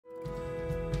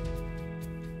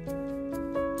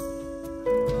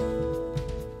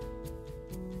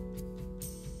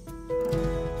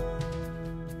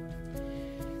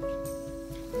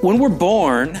When we're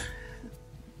born,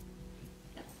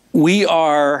 we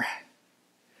are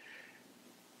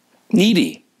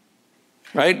needy,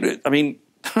 right? I mean,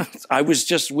 I was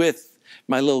just with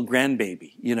my little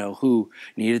grandbaby, who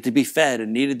needed to be fed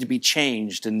and needed to be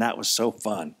changed, and that was so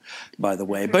fun, by the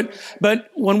way. But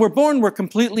when we're born, we're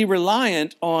completely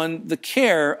reliant on the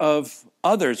care of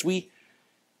others. We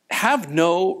have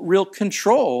no real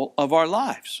control of our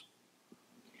lives.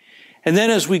 And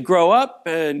then as we grow up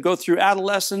and go through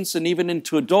adolescence and even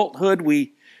into adulthood,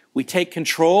 we take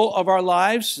control of our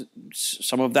lives.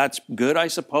 Some of that's good, I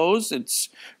suppose. It's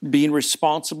being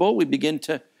responsible. We begin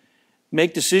to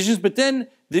make decisions. But then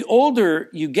the older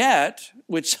you get,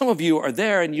 which some of you are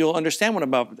there and you'll understand what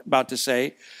I'm about to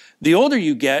say, the older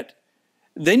you get,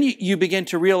 then you begin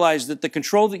to realize that the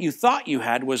control that you thought you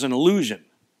had was an illusion.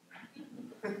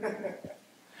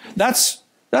 That's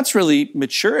really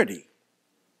maturity.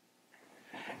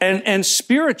 And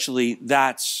spiritually,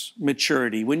 that's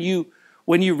maturity. When you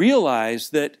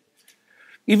realize that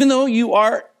even though you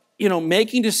are,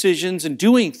 making decisions and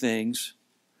doing things,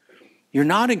 you're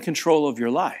not in control of your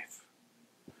life.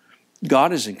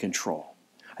 God is in control.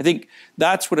 I think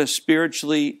that's what a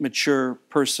spiritually mature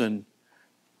person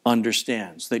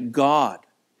understands, that God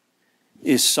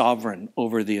is sovereign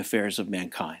over the affairs of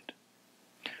mankind.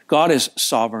 God is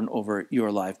sovereign over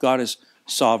your life. God is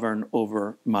sovereign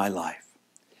over my life.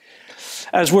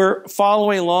 As we're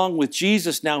following along with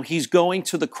Jesus now, he's going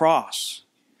to the cross.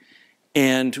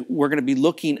 And we're going to be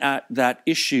looking at that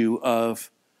issue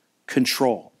of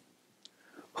control.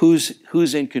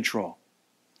 Who's in control?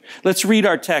 Let's read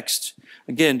our text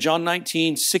again, John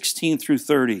 19, 16 through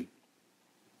 30.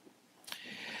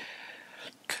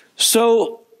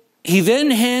 So he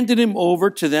then handed him over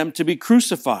to them to be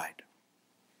crucified.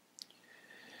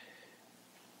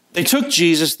 They took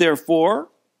Jesus, therefore.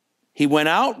 He went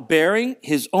out bearing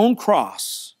his own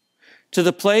cross to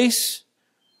the place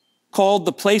called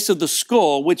the place of the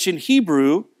skull, which in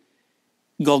Hebrew,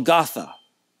 Golgotha.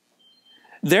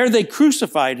 There they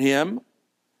crucified him,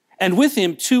 and with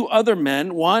him 2 other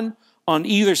men, one on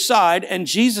either side, and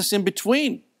Jesus in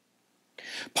between.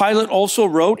 Pilate also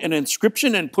wrote an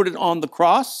inscription and put it on the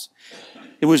cross.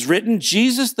 It was written,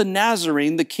 Jesus the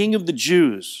Nazarene, the King of the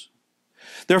Jews.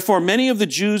 Therefore, many of the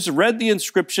Jews read the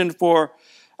inscription, for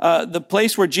the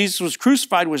place where Jesus was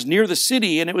crucified was near the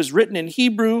city, and it was written in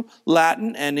Hebrew,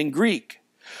 Latin, and in Greek.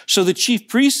 So the chief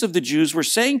priests of the Jews were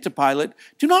saying to Pilate,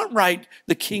 do not write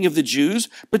the King of the Jews,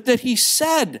 but that he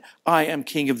said, I am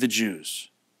King of the Jews.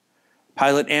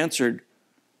 Pilate answered,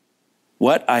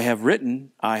 what I have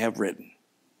written, I have written.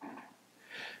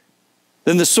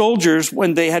 Then the soldiers,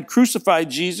 when they had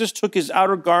crucified Jesus, took his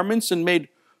outer garments and made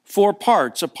 4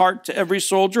 parts, a part to every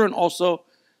soldier, and also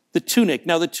the tunic.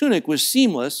 Now the tunic was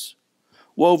seamless,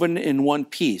 woven in one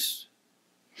piece.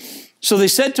 So they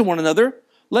said to one another,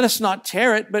 let us not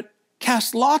tear it, but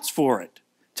cast lots for it,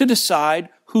 to decide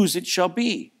whose it shall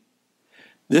be.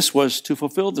 This was to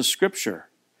fulfill the scripture.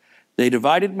 They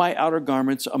divided my outer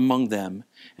garments among them,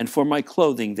 and for my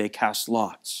clothing they cast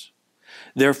lots.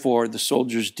 Therefore the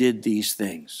soldiers did these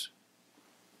things.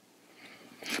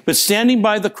 But standing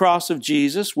by the cross of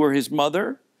Jesus were his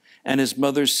mother and his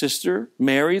mother's sister,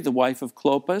 Mary, the wife of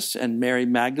Clopas, and Mary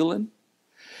Magdalene.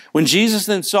 When Jesus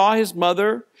then saw his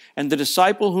mother and the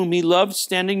disciple whom he loved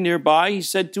standing nearby, he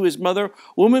said to his mother,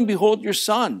 woman, behold your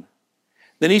son.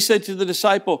 Then he said to the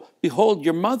disciple, behold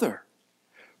your mother.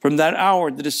 From that hour,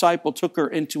 the disciple took her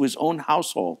into his own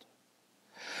household.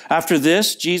 After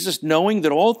this, Jesus, knowing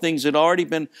that all things had already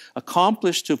been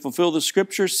accomplished to fulfill the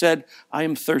scripture, said, I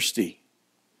am thirsty.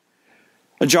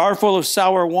 A jar full of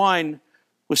sour wine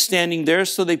was standing there,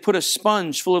 so they put a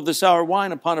sponge full of the sour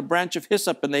wine upon a branch of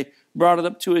hyssop, and they brought it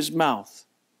up to his mouth.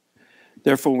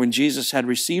 Therefore, when Jesus had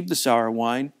received the sour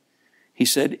wine, he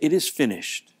said, it is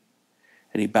finished.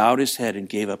 And he bowed his head and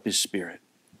gave up his spirit.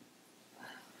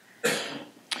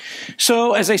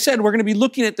 So, as I said, we're going to be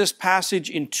looking at this passage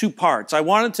in 2 parts. I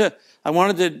wanted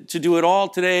to do it all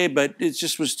today, but it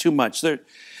just was too much.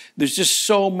 There's just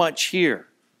so much here.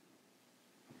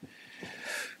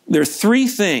 There are 3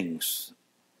 things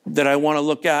that I want to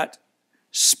look at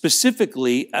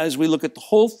specifically as we look at the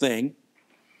whole thing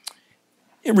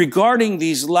regarding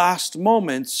these last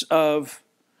moments of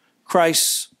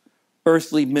Christ's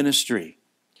earthly ministry.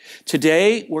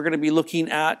 Today, we're going to be looking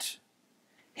at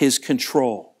his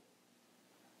control.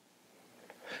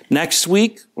 Next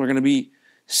week, we're going to be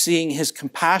seeing his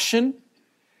compassion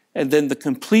and then the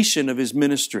completion of his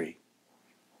ministry.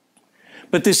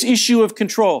 But this issue of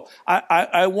control,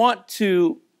 I want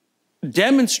to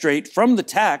demonstrate from the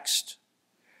text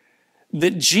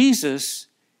that Jesus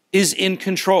is in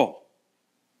control.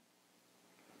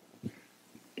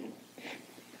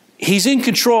 He's in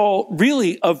control,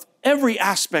 really, of every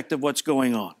aspect of what's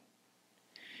going on.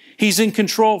 He's in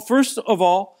control, first of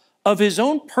all, of his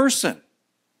own person,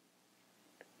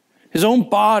 his own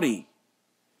body,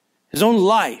 his own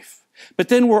life. But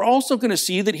then we're also going to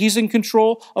see that he's in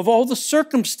control of all the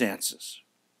circumstances.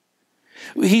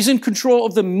 He's in control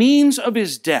of the means of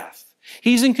his death.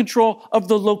 He's in control of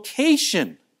the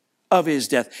location of his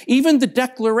death, even the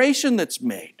declaration that's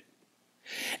made.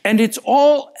 And it's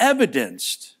all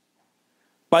evidenced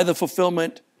by the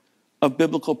fulfillment of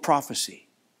biblical prophecy.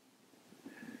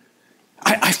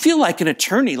 I feel like an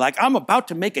attorney, like I'm about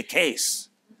to make a case.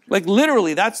 Like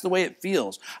literally, that's the way it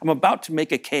feels. I'm about to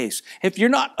make a case. If you're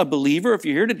not a believer, if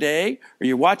you're here today, or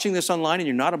you're watching this online and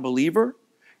you're not a believer,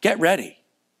 get ready.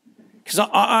 Because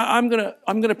I'm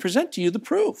gonna present to you the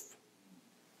proof.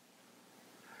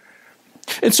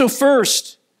 And so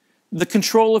first, the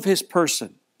control of his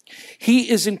person. He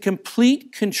is in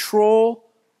complete control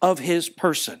of his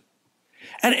person.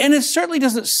 And it certainly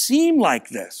doesn't seem like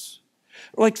this.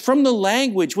 Like from the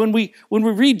language, when we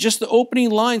read just the opening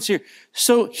lines here.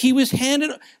 So he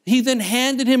then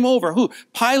handed him over. Who?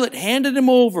 Pilate handed him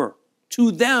over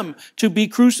to them to be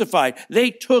crucified.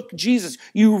 They took Jesus.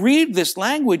 You read this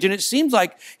language and it seems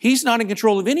like he's not in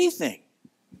control of anything.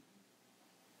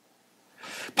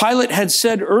 Pilate had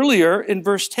said earlier in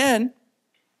verse 10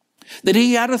 that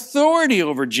he had authority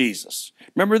over Jesus.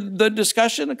 Remember the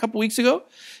discussion a couple weeks ago?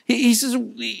 He says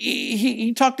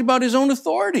he talked about his own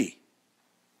authority.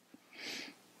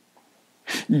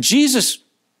 Jesus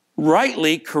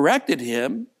rightly corrected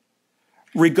him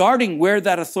regarding where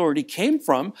that authority came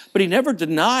from, but he never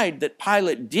denied that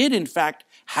Pilate did in fact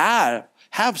have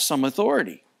some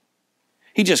authority.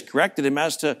 He just corrected him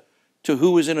as to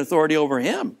who was in authority over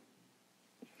him.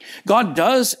 God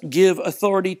does give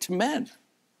authority to men.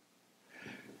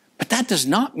 But that does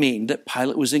not mean that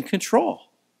Pilate was in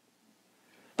control.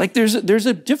 Like there's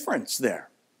a difference there.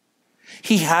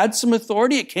 He had some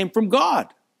authority. It came from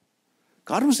God.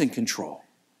 God was in control.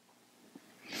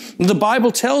 The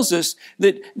Bible tells us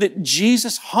that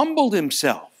Jesus humbled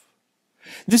himself.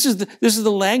 This is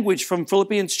the language from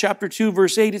Philippians chapter 2,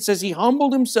 verse 8. It says he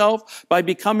humbled himself by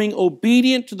becoming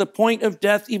obedient to the point of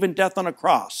death, even death on a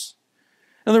cross.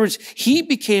 In other words, he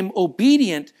became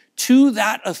obedient to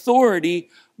that authority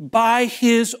by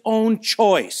his own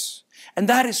choice. And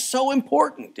that is so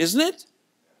important, isn't it?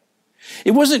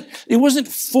 It wasn't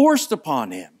forced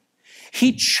upon him.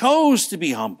 He chose to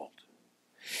be humbled.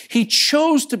 He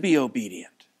chose to be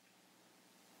obedient.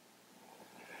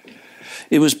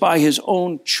 It was by his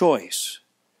own choice.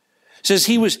 It says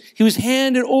he was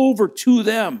handed over to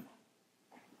them,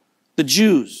 the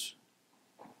Jews.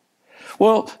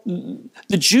 Well,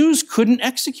 the Jews couldn't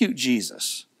execute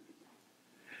Jesus.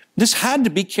 This had to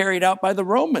be carried out by the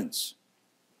Romans.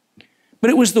 But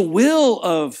it was the will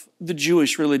of the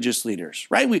Jewish religious leaders,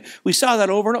 right? We saw that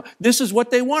over and over. This is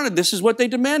what they wanted. This is what they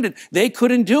demanded. They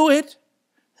couldn't do it.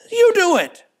 You do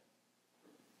it.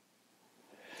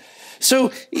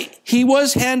 So he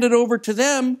was handed over to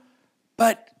them,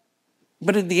 but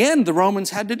in the end, the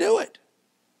Romans had to do it.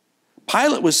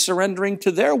 Pilate was surrendering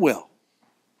to their will.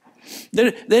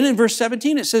 Then in verse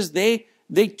 17, it says they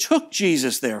took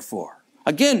Jesus, therefore.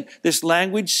 Again, this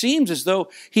language seems as though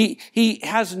he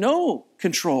has no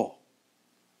control.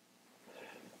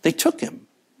 They took him.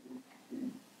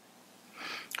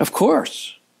 Of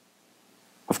course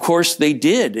they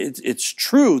did. It's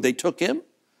true, they took him.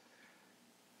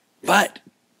 But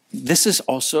this is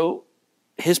also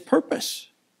his purpose.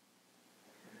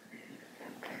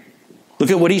 Look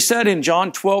at what he said in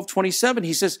John 12:27.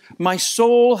 He says, my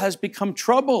soul has become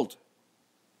troubled.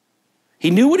 He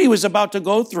knew what he was about to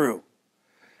go through.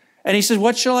 And he says,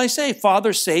 what shall I say?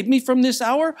 Father, save me from this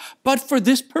hour, but for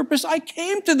this purpose I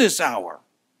came to this hour.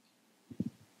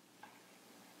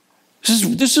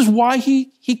 This is why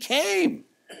he came.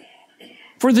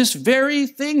 For this very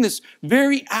thing, this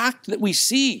very act that we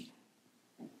see.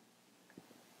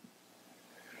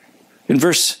 In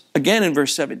verse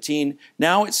 17,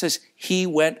 now it says, he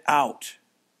went out.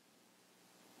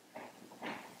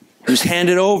 He was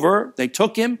handed over, they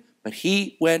took him, but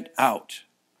he went out.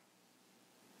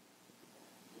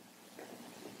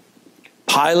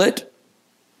 Pilate,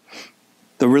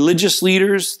 the religious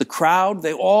leaders, the crowd,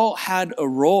 they all had a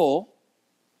role,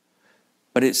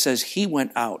 but it says he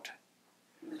went out.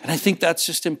 And I think that's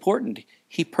just important.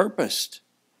 He purposed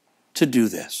to do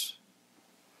this.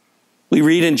 We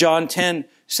read in John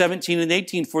 10:17 and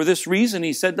 18, for this reason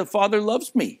he said, the Father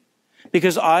loves me,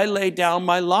 because I lay down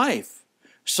my life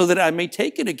so that I may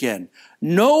take it again.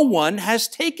 No one has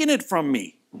taken it from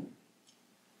me.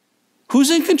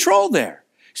 Who's in control there?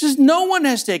 He says, no one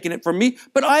has taken it from me,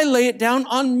 but I lay it down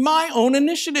on my own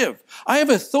initiative. I have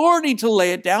authority to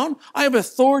lay it down. I have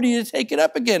authority to take it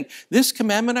up again. This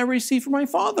commandment I received from my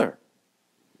Father.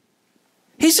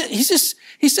 He said,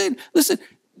 listen,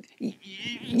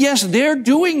 yes, they're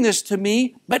doing this to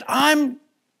me, but I'm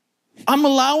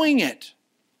allowing it.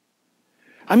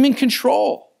 I'm in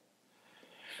control.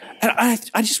 And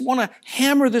I just want to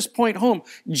hammer this point home.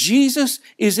 Jesus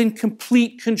is in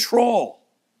complete control.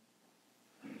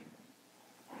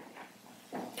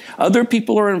 Other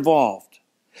people are involved,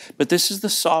 but this is the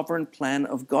sovereign plan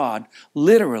of God,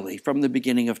 literally from the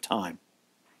beginning of time.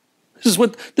 This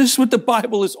is what the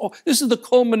Bible is. This is the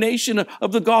culmination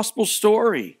of the gospel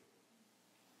story.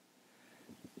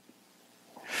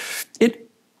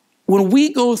 When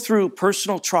we go through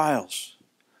personal trials,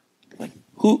 like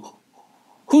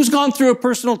who's gone through a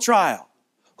personal trial?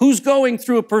 Who's going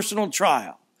through a personal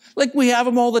trial? Like we have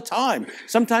them all the time.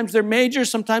 Sometimes they're major,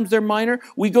 sometimes they're minor.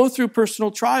 We go through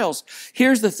personal trials.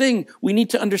 Here's the thing we need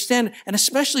to understand, and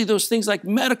especially those things like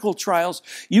medical trials,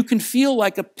 you can feel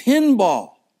like a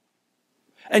pinball.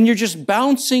 And you're just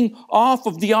bouncing off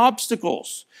of the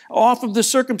obstacles, off of the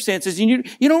circumstances, and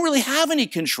you don't really have any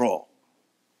control.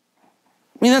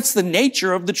 I mean, that's the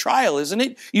nature of the trial, isn't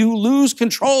it? You lose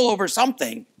control over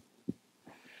something.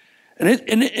 And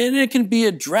it can be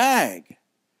a drag.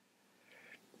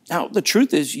 Now, the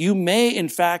truth is, you may, in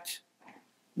fact,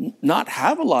 not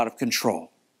have a lot of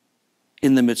control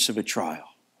in the midst of a trial.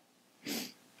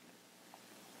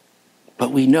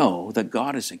 But we know that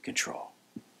God is in control.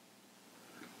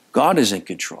 God is in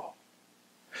control.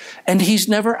 And He's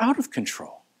never out of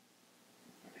control.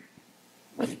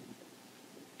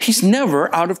 He's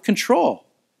never out of control.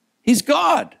 He's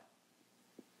God.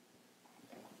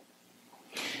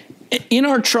 In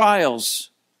our trials,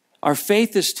 our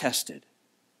faith is tested.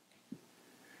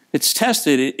 It's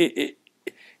tested.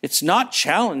 It's not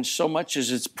challenged so much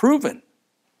as it's proven.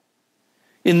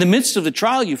 In the midst of the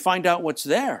trial, you find out what's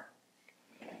there.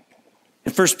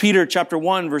 In 1 Peter chapter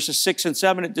 1, verses 6 and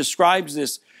 7, it describes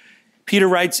this. Peter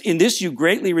writes, "In this you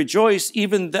greatly rejoice,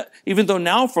 even though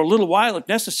now for a little while, if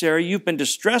necessary, you've been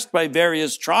distressed by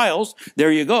various trials."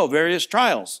 There you go, various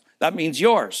trials. That means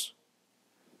yours.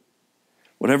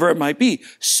 Whatever it might be.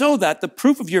 "So that the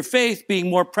proof of your faith, being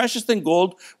more precious than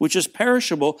gold, which is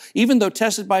perishable, even though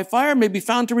tested by fire, may be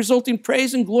found to result in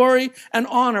praise and glory and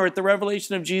honor at the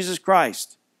revelation of Jesus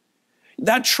Christ."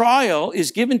 That trial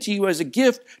is given to you as a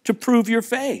gift to prove your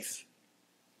faith.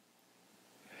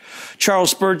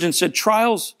 Charles Spurgeon said,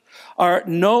 "Trials are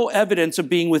no evidence of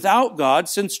being without God,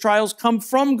 since trials come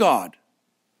from God.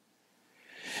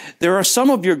 There are some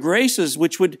of your graces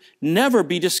which would never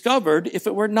be discovered if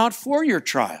it were not for your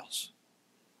trials."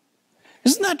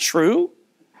 Isn't that true?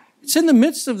 It's in the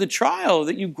midst of the trial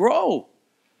that you grow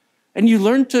and you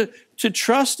learn to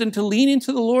trust and to lean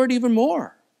into the Lord even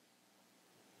more.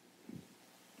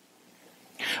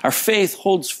 Our faith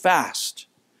holds fast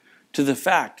to the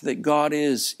fact that God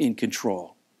is in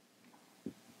control.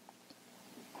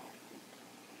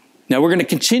 Now we're going to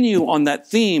continue on that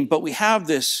theme, but we have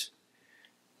this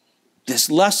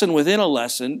lesson within a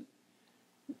lesson.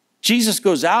 Jesus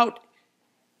goes out.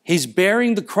 He's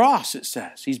bearing the cross, it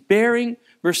says. He's bearing,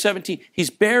 verse 17, he's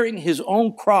bearing his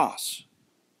own cross.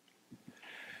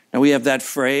 Now we have that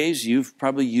phrase. You've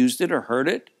probably used it or heard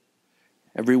it.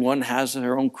 Everyone has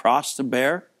their own cross to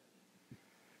bear,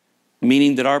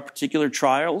 meaning that our particular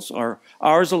trials are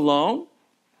ours alone.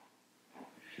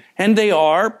 And they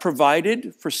are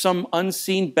provided for some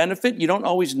unseen benefit. You don't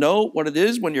always know what it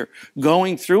is when you're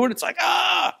going through it. It's like,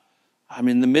 I'm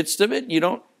in the midst of it. You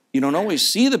don't always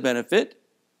see the benefit.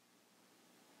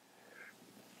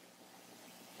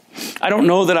 I don't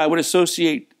know that I would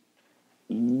associate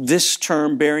this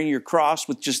term, bearing your cross,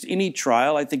 with just any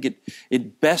trial. I think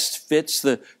it best fits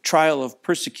the trial of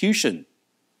persecution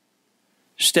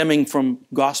stemming from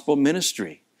gospel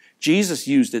ministry. Jesus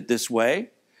used it this way.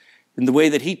 In the way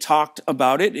that he talked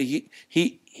about it,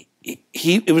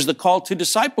 it was the call to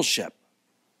discipleship.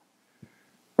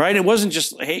 Right? It wasn't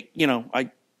just, hey, I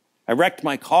wrecked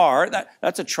my car.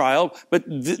 That's a trial. But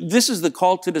this is the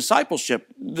call to discipleship,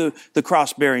 the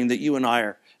cross-bearing that you and I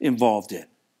are involved in.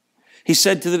 He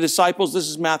said to the disciples, this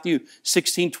is Matthew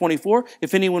 16:24,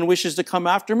 "If anyone wishes to come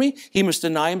after me, he must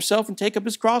deny himself and take up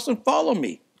his cross and follow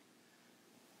me."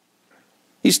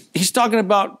 He's talking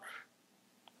about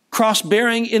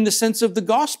cross-bearing in the sense of the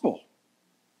gospel.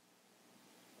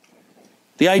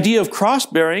 The idea of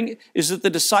cross-bearing is that the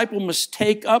disciple must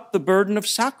take up the burden of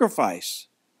sacrifice.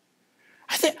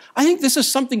 I think this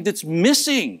is something that's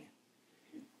missing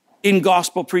in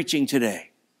gospel preaching today.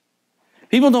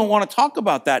 People don't want to talk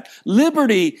about that.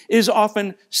 Liberty is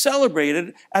often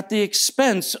celebrated at the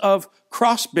expense of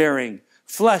cross-bearing,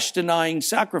 flesh-denying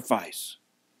sacrifice.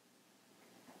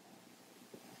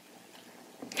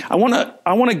 I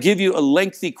want to give you a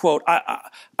lengthy quote.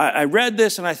 I read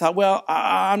this and I thought, well,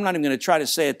 I'm not even going to try to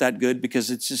say it that good because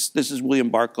this is William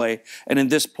Barclay. And in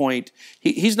this point,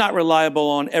 he's not reliable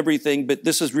on everything, but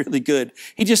this is really good.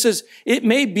 He just says, it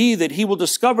may be that he will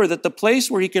discover that the place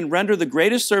where he can render the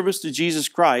greatest service to Jesus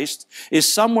Christ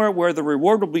is somewhere where the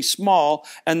reward will be small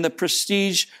and the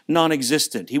prestige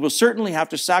non-existent. He will certainly have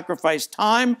to sacrifice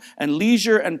time and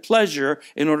leisure and pleasure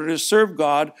in order to serve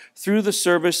God through the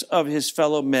service of his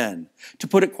fellow men. To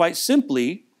put it quite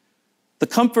simply, the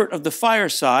comfort of the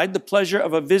fireside, the pleasure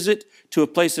of a visit to a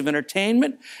place of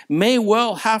entertainment, may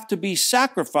well have to be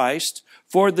sacrificed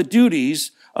for the duties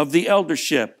of the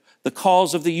eldership, the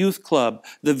calls of the youth club,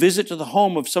 the visit to the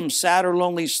home of some sad or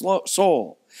lonely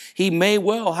soul. He may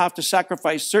well have to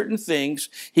sacrifice certain things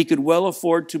he could well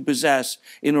afford to possess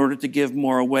in order to give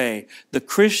more away. The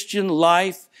Christian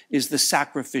life is the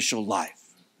sacrificial life.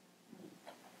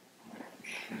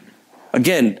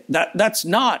 Again, that's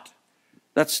not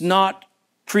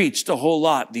preached a whole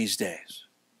lot these days.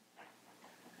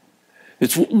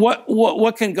 It's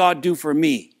what can God do for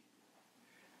me?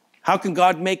 How can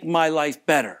God make my life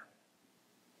better?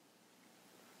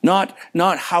 Not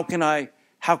how can I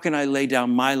lay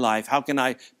down my life? How can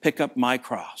I pick up my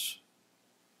cross?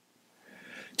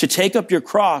 To take up your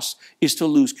cross is to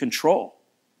lose control.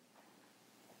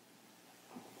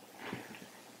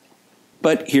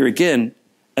 But here again,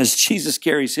 as Jesus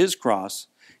carries his cross,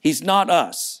 he's not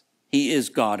us. He is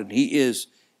God, and he is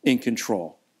in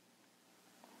control.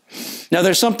 Now,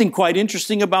 there's something quite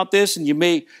interesting about this, and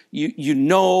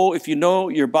if you know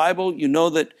your Bible, you know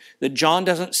that John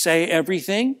doesn't say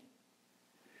everything.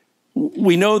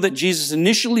 We know that Jesus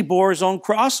initially bore his own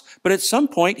cross, but at some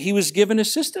point he was given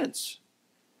assistance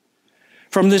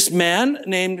from this man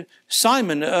named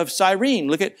Simon of Cyrene.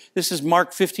 Look at, this is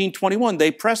Mark 15:21. They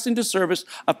pressed into service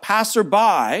a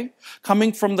passerby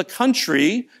coming from the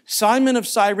country, Simon of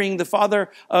Cyrene, the father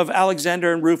of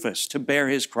Alexander and Rufus, to bear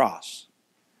his cross.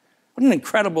 What an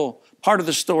incredible part of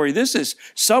the story. This is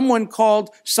someone called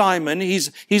Simon.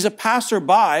 He's a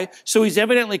passerby, so he's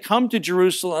evidently come to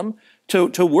Jerusalem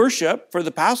to worship for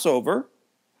the Passover.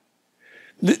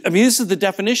 I mean, this is the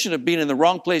definition of being in the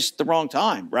wrong place at the wrong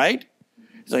time, right?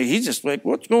 He's just like,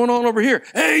 what's going on over here?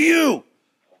 Hey, you!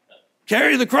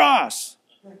 Carry the cross.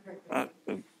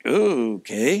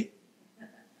 Okay.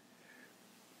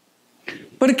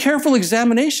 But a careful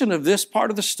examination of this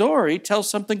part of the story tells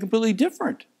something completely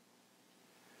different.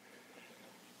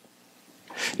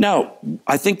 Now,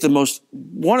 I think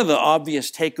one of the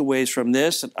obvious takeaways from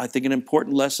this, I think an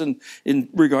important lesson in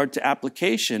regard to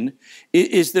application,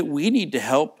 is that we need to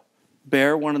help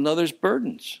bear one another's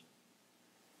burdens.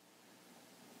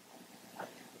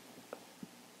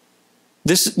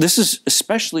 This is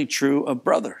especially true of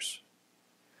brothers.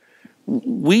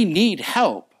 We need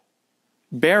help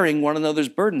bearing one another's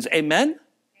burdens. Amen?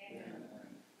 Amen?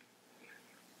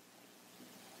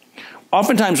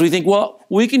 Oftentimes we think, well,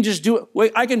 we can just do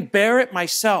it. I can bear it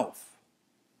myself.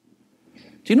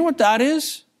 Do you know what that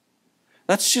is?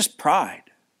 That's just pride.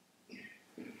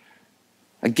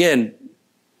 Again,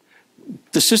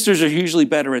 the sisters are usually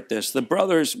better at this. The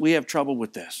brothers, we have trouble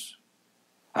with this.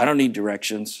 I don't need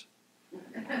directions.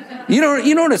 You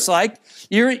know what it's like?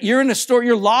 You're in a store,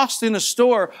 you're lost in a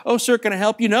store. Oh, sir, can I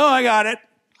help you? No, I got it.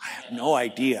 I have no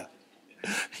idea.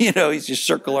 You just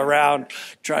circle around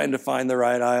trying to find the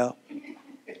right aisle.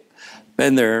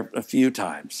 Been there a few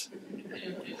times.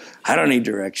 I don't need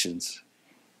directions.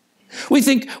 We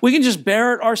think we can just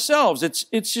bear it ourselves. It's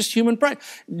just human pride.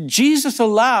 Jesus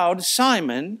allowed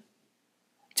Simon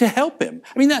to help him.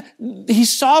 I mean,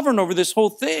 he's sovereign over this whole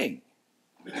thing.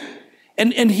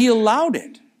 And he allowed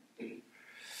it.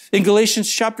 In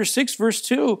Galatians chapter 6, verse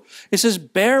 2, it says,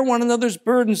 bear one another's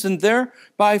burdens and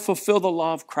thereby fulfill the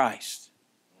law of Christ.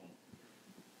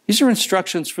 These are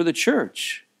instructions for the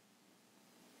church.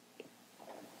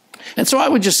 And so I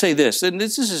would just say this, and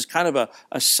this is kind of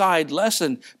a side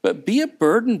lesson, but be a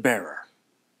burden bearer.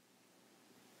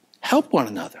 Help one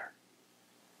another.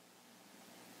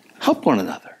 Help one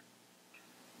another.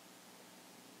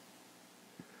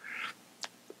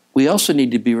 We also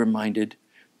need to be reminded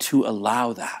to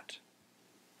allow that.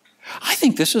 I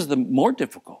think this is the more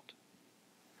difficult.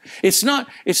 It's not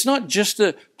just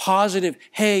a positive,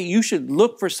 hey, you should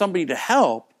look for somebody to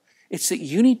help. It's that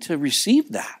you need to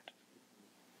receive that.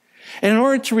 And in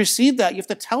order to receive that, you have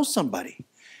to tell somebody,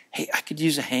 hey, I could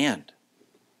use a hand.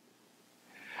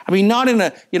 I mean, not in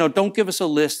a, don't give us a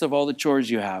list of all the chores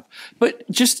you have, but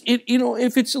just,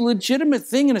 if it's a legitimate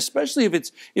thing, and especially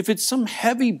if it's some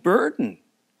heavy burden,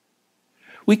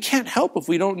 we can't help if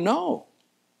we don't know.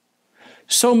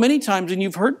 So many times, and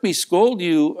you've heard me scold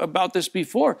you about this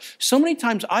before, so many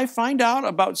times I find out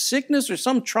about sickness or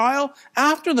some trial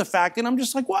after the fact, and I'm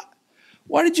just like, what?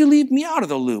 Why did you leave me out of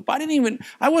the loop?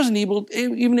 I wasn't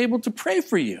even able to pray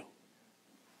for you.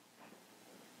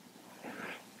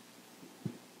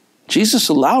 Jesus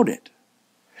allowed it.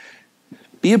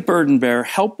 Be a burden bearer,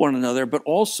 help one another, but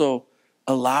also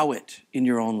allow it in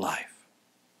your own life.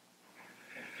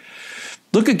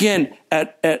 Look again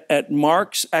at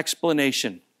Mark's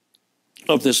explanation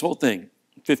of this whole thing.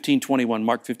 Mark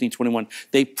 15:21.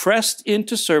 They pressed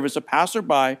into service a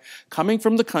passerby coming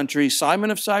from the country,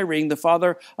 Simon of Cyrene, the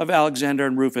father of Alexander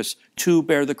and Rufus, to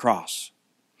bear the cross.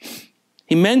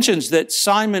 He mentions that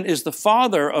Simon is the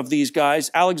father of these guys,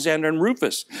 Alexander and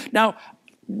Rufus. Now,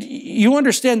 you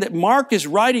understand that Mark is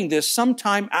writing this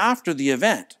sometime after the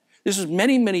event. This is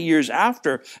many, many years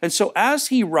after. And so as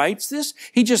he writes this,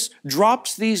 he just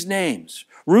drops these names,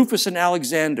 Rufus and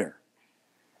Alexander.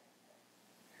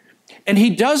 And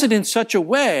he does it in such a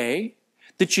way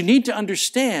that you need to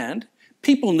understand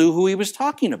people knew who he was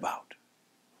talking about.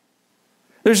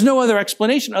 There's no other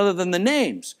explanation other than the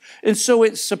names. And so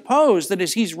it's supposed that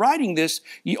as he's writing this,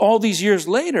 all these years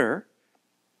later,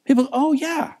 people, oh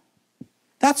yeah,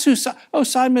 that's who,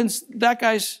 Simon's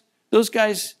those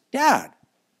guys' dad.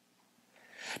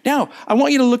 Now, I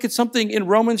want you to look at something in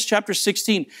Romans chapter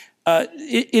 16.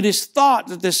 It is thought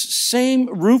that this same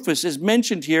Rufus is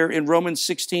mentioned here in Romans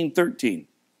 16:13.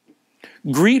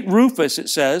 Greet Rufus, it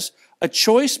says, a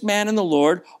choice man in the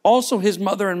Lord, also his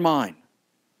mother and mine.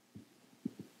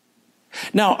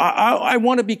 Now, I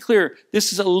want to be clear.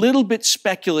 This is a little bit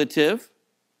speculative,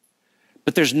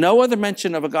 but there's no other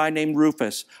mention of a guy named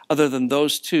Rufus other than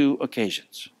those two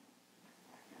occasions.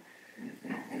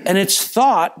 And it's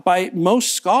thought by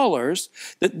most scholars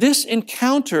that this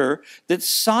encounter that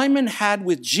Simon had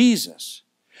with Jesus,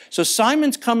 so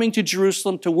Simon's coming to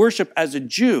Jerusalem to worship as a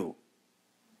Jew,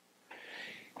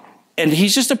 and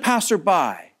he's just a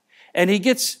passerby, and he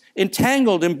gets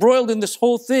entangled, embroiled in this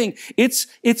whole thing.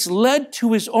 It's led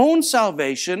to his own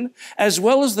salvation as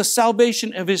well as the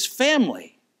salvation of his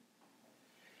family.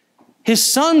 His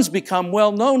sons become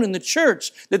well known in the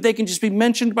church that they can just be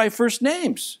mentioned by first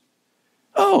names.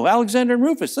 Oh, Alexander and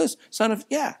Rufus, this son of,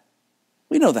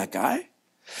 we know that guy.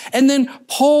 And then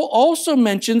Paul also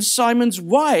mentions Simon's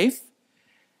wife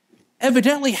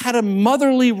evidently had a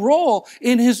motherly role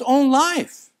in his own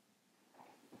life.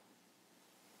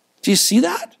 Do you see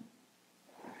that?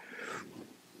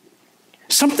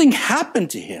 Something happened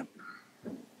to him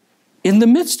in the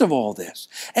midst of all this.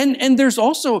 And there's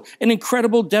also an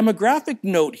incredible demographic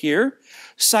note here.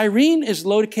 Cyrene is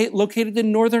located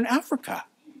in northern Africa.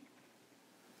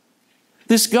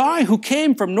 This guy who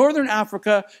came from northern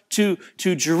Africa to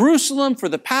Jerusalem for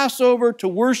the Passover to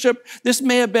worship, this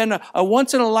may have been a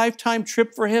once-in-a-lifetime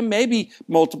trip for him, maybe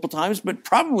multiple times, but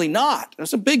probably not.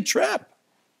 It's a big trip.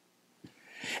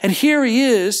 And here he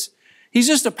is. He's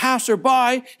just a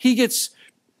passerby. He gets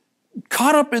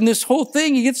caught up in this whole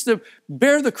thing. He gets to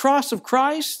bear the cross of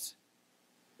Christ.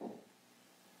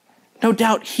 No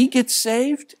doubt he gets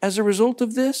saved as a result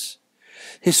of this.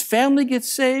 His family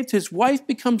gets saved. His wife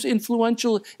becomes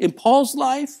influential in Paul's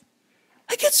life.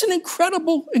 Like, it's an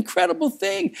incredible, incredible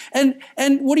thing. And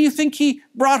what do you think he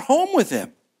brought home with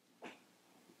him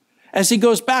as he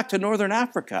goes back to northern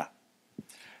Africa?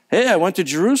 Hey, I went to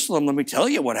Jerusalem. Let me tell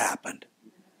you what happened.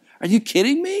 Are you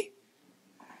kidding me?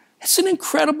 It's an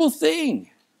incredible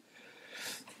thing.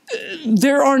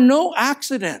 There are no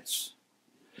accidents.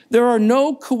 There are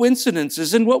no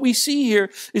coincidences. And what we see here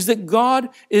is that God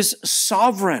is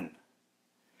sovereign.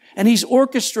 And he's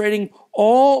orchestrating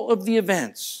all of the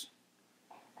events.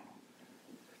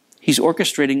 He's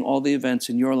orchestrating all the events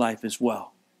in your life as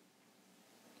well.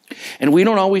 And we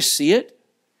don't always see it.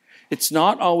 It's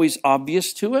not always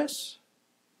obvious to us.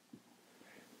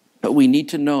 But we need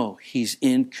to know he's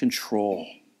in control.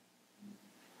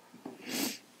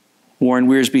 Warren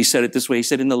Wiersbe said it this way. He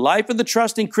said, in the life of the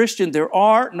trusting Christian, there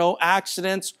are no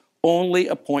accidents, only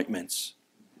appointments.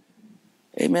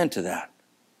 Amen to that.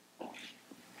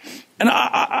 And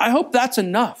I hope that's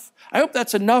enough. I hope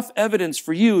that's enough evidence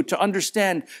for you to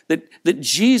understand that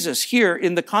Jesus here,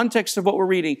 in the context of what we're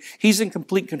reading, he's in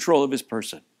complete control of his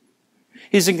person.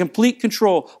 He's in complete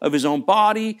control of his own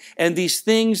body, and these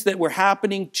things that were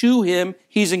happening to him,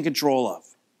 he's in control of.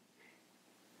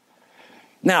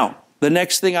 Now, the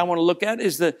next thing I want to look at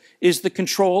is the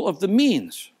control of the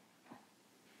means.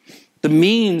 The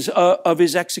means of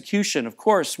his execution, of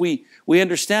course, we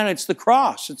understand it's the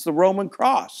cross. It's the Roman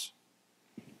cross.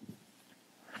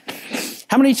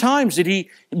 How many times did he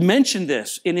mention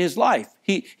this in his life?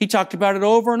 He talked about it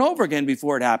over and over again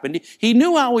before it happened. He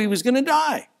knew how he was going to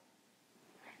die.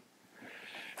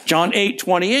 John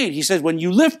 8:28, he says, when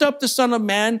you lift up the Son of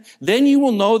Man, then you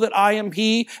will know that I am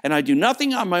he, and I do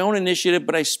nothing on my own initiative,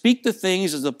 but I speak the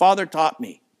things as the Father taught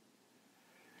me.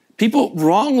 People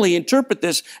wrongly interpret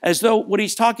this as though what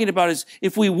he's talking about is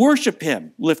if we worship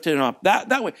him, lift him up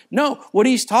that way. No, what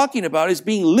he's talking about is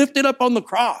being lifted up on the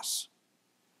cross.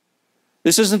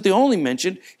 This isn't the only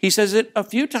mention. He says it a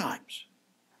few times.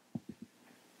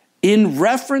 In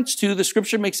reference to, the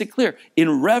scripture makes it clear,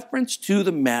 in reference to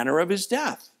the manner of his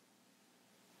death.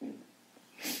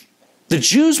 The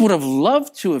Jews would have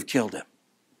loved to have killed him.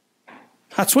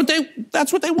 That's what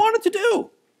they wanted to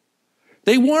do.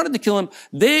 They wanted to kill him.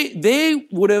 They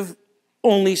would have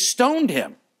only stoned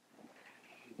him.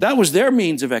 That was their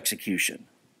means of execution.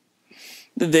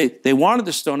 They wanted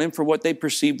to stone him for what they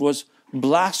perceived was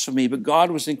blasphemy, but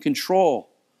God was in control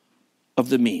of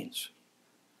the means.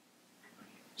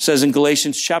 It says in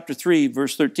Galatians chapter 3,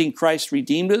 verse 13, Christ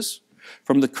redeemed us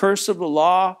from the curse of the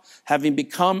law, having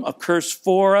become a curse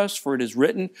for us, for it is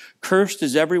written, cursed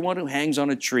is everyone who hangs on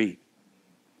a tree.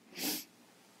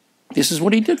 This is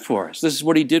what he did for us. This is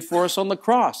what he did for us on the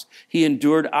cross. He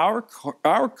endured our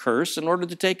curse in order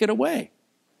to take it away.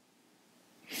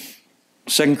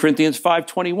 2 Corinthians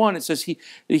 5:21, it says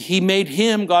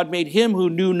God made him who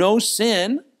knew no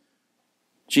sin,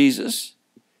 Jesus,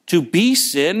 to be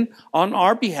sin on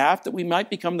our behalf, that we might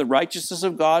become the righteousness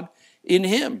of God in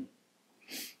him.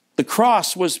 The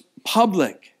cross was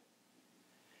public,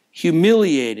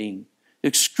 humiliating,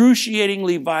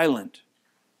 excruciatingly violent.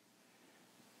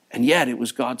 And yet it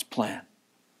was God's plan.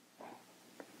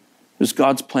 It was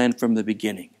God's plan from the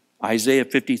beginning. Isaiah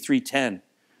 53:10.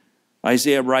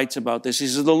 Isaiah writes about this. He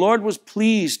says, the Lord was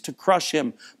pleased to crush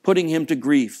him, putting him to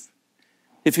grief.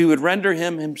 If he would render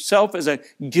him himself as a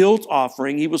guilt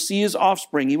offering, he will see his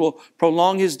offspring. He will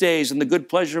prolong his days, and the good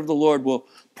pleasure of the Lord will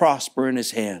prosper in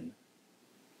his hand.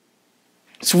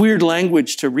 It's weird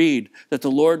language to read that the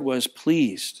Lord was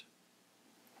pleased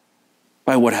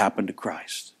by what happened to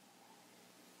Christ.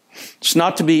 It's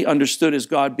not to be understood as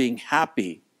God being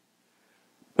happy,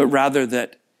 but rather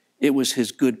that it was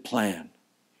his good plan.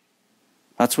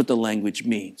 That's what the language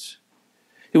means.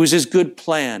 It was his good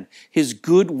plan, his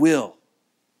good will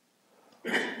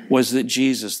was that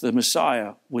Jesus, the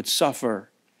Messiah, would suffer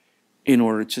in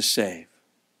order to save.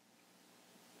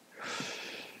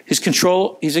 He's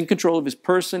in control of his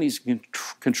person. He's in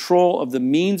control of the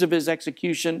means of his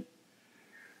execution.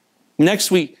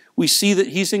 Next, we see that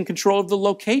he's in control of the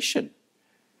location. It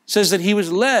says that he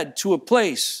was led to a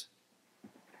place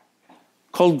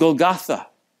called Golgotha,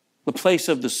 the place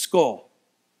of the skull.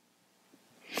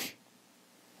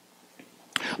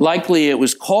 Likely it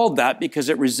was called that because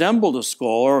it resembled a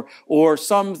skull, or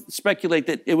some speculate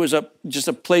that it was just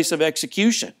a place of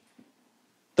execution.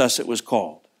 Thus it was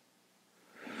called.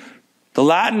 The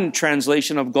Latin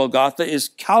translation of Golgotha is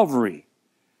Calvary.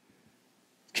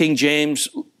 King James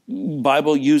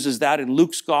Bible uses that in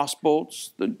Luke's Gospel.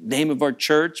 It's the name of our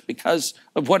church because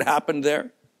of what happened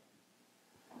there.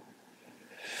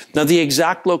 Now, the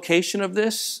exact location of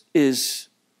this is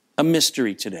a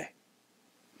mystery today.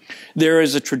 There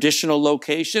is a traditional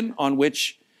location on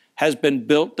which has been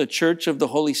built the Church of the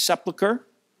Holy Sepulchre.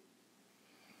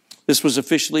 This was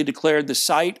officially declared the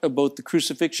site of both the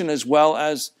crucifixion as well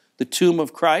as the tomb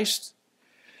of Christ.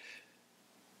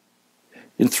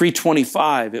 In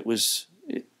 325, it was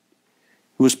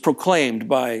proclaimed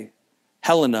by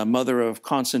Helena, mother of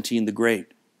Constantine the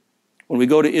Great. When we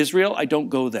go to Israel, I don't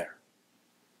go there.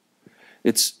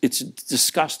 It's a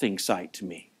disgusting sight to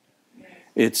me.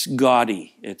 It's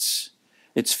gaudy. It's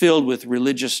filled with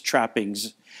religious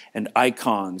trappings and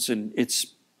icons, and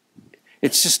it's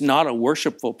just not a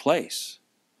worshipful place.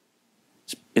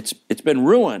 It's been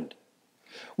ruined.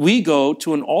 We go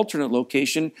to an alternate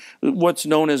location, what's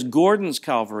known as Gordon's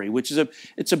Calvary, which is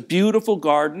it's a beautiful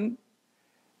garden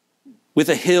with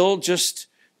a hill just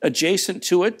adjacent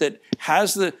to it that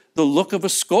has the look of a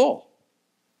skull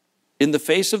in the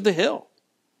face of the hill.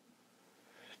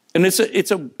 And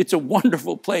it's a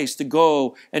wonderful place to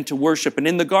go and to worship. And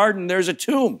in the garden, there's a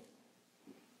tomb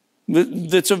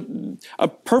that's a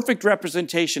perfect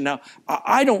representation. Now,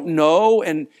 I don't know,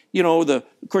 and of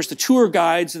course the tour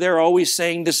guides, they're always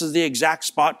saying this is the exact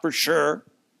spot for sure.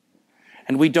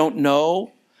 And we don't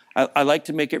know. I like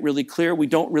to make it really clear, we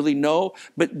don't really know.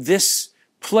 But this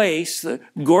place, the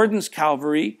Gordon's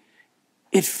Calvary,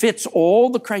 it fits all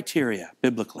the criteria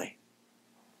biblically.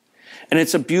 And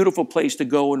it's a beautiful place to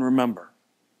go and remember.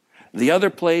 The other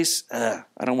place, I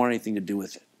don't want anything to do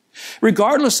with it.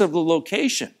 Regardless of the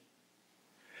location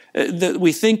that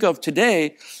we think of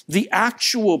today, the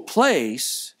actual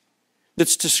place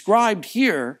that's described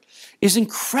here is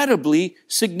incredibly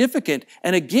significant.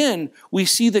 And again, we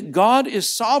see that God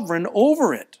is sovereign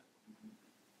over it.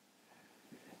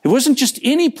 It wasn't just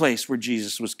any place where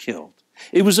Jesus was killed.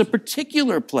 It was a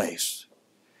particular place.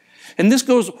 And this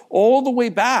goes all the way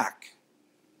back.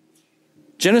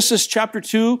 Genesis chapter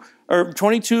 2, or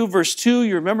 22, verse 2,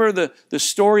 you remember the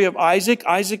story of Isaac?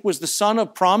 Isaac was the son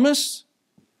of promise.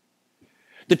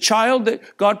 The child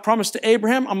that God promised to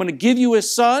Abraham, I'm going to give you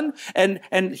his son, and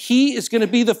he is going to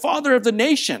be the father of the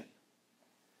nation.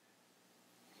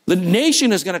 The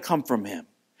nation is going to come from him,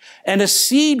 and a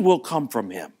seed will come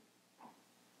from him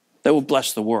that will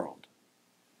bless the world.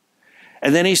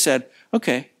 And then he said,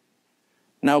 okay,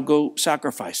 now go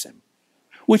sacrifice him,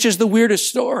 which is the weirdest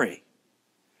story.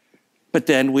 But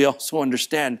then we also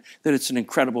understand that it's an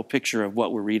incredible picture of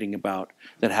what we're reading about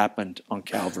that happened on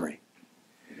Calvary.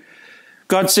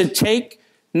 God said, take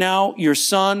now your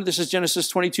son, this is Genesis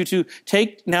 22:2,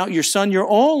 take now your son, your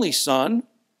only son,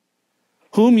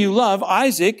 whom you love,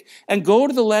 Isaac, and go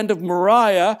to the land of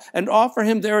Moriah and offer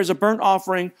him there as a burnt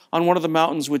offering on one of the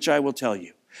mountains which I will tell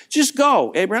you. Just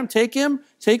go, Abraham, take him,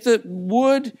 take the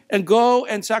wood and go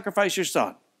and sacrifice your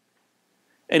son.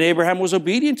 And Abraham was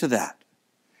obedient to that.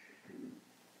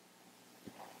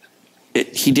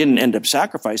 He didn't end up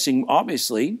sacrificing,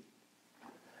 obviously.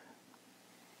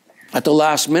 At the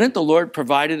last minute, the Lord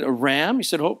provided a ram. He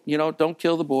said, oh, don't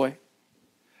kill the boy.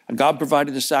 And God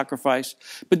provided the sacrifice.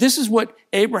 But this is what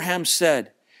Abraham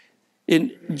said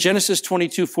in Genesis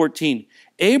 22:14.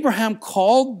 Abraham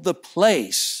called the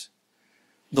place,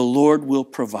 the Lord will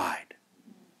provide.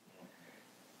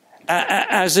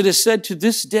 As it is said to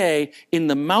this day, in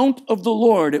the mount of the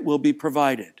Lord it will be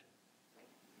provided.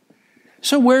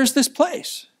 So where's this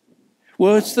place?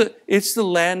 Well, it's the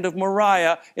land of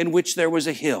Moriah, in which there was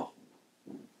a hill.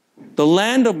 The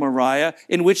land of Moriah,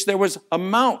 in which there was a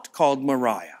mount called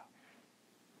Moriah.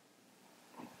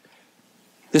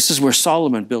 This is where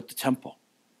Solomon built the temple.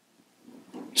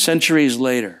 Centuries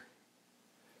later,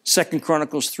 2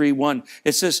 Chronicles 3:1,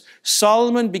 it says,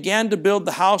 Solomon began to build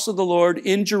the house of the Lord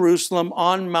in Jerusalem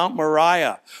on Mount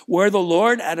Moriah, where the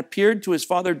Lord had appeared to his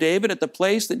father David at the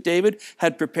place that David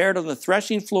had prepared on the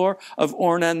threshing floor of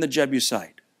Ornan the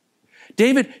Jebusite.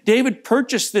 David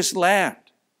purchased this land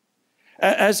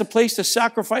as a place to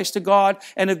sacrifice to God,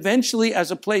 and eventually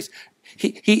as a place,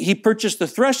 he purchased the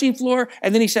threshing floor,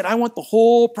 and then he said, I want the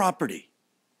whole property.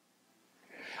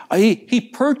 He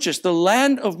purchased the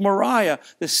land of Moriah,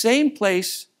 the same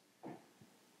place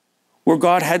where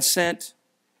God had sent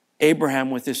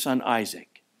Abraham with his son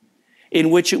Isaac, in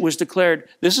which it was declared,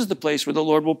 this is the place where the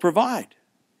Lord will provide.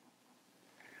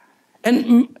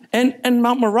 And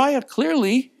Mount Moriah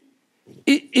clearly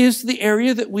is the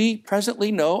area that we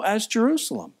presently know as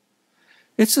Jerusalem.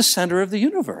 It's the center of the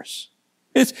universe.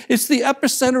 It's the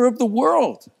epicenter of the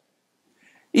world,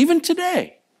 even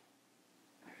today.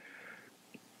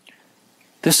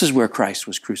 This is where Christ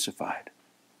was crucified.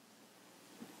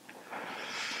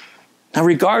 Now,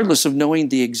 regardless of knowing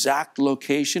the exact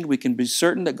location, we can be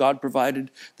certain that God provided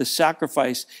the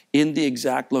sacrifice in the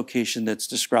exact location that's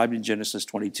described in Genesis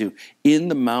 22. In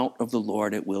the mount of the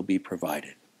Lord it will be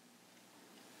provided.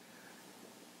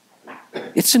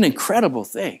 It's an incredible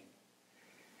thing.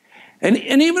 And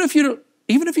even if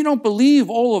you don't believe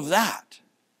all of that,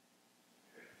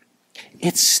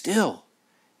 it's still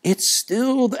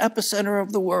the epicenter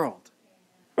of the world,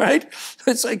 right?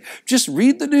 It's like, just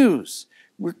read the news.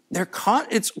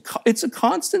 It's a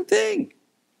constant thing.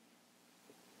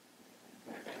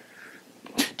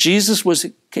 Jesus was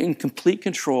in complete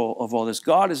control of all this.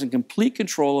 God is in complete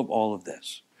control of all of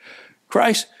this.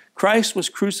 Christ was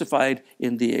crucified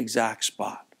in the exact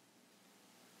spot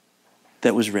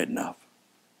that was written of.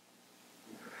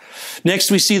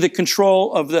 Next, we see the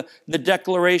control of the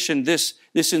declaration, this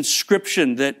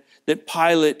inscription that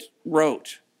Pilate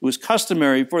wrote. It was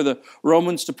customary for the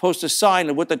Romans to post a sign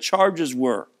of what the charges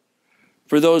were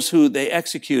for those who they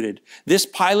executed. This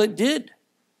Pilate did.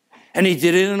 And he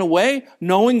did it in a way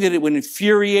knowing that it would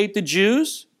infuriate the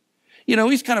Jews.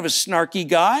 He's kind of a snarky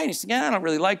guy. And he's saying, I don't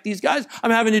really like these guys. I'm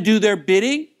having to do their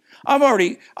bidding. I've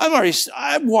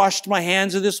washed my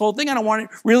hands of this whole thing. I don't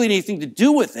want really anything to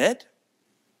do with it.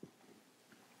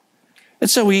 And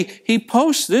so he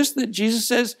posts this, that Jesus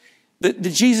says that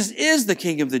Jesus is the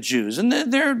King of the Jews. And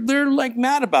they're like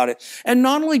mad about it. And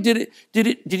not only did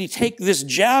he take this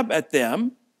jab at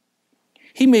them,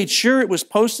 he made sure it was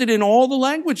posted in all the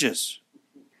languages.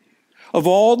 of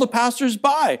all the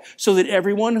passers-by, so that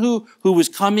everyone who was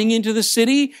coming into the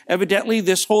city, evidently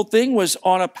this whole thing was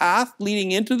on a path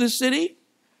leading into the city,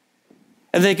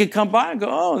 and they could come by and go,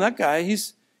 oh, that guy,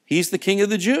 he's the King of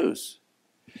the Jews.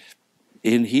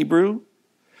 In Hebrew,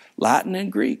 Latin,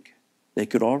 and Greek, they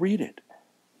could all read it.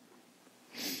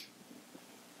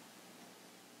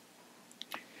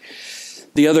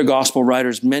 The other gospel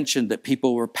writers mentioned that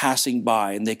people were passing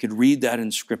by and they could read that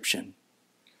inscription.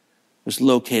 It was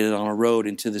located on a road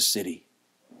into the city.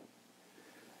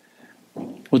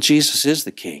 Well, Jesus is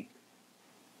the King.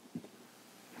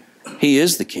 He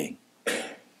is the King.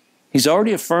 He's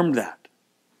already affirmed that.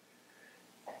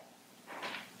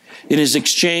 In his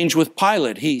exchange with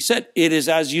Pilate, he said, "It is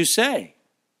as you say."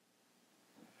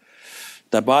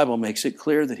 The Bible makes it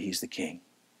clear that he's the King,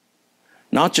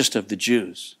 not just of the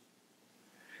Jews,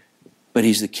 but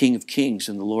he's the King of Kings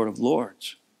and the Lord of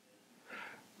Lords.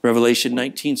 Revelation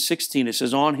 19:16, it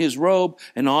says, on his robe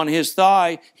and on his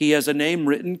thigh, he has a name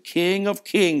written, King of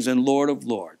Kings and Lord of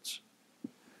Lords.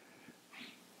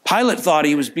 Pilate thought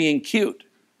he was being cute.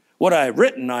 What I have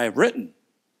written, I have written.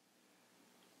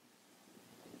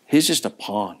 He's just a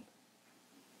pawn.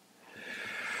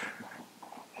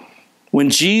 When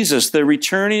Jesus, the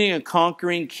returning and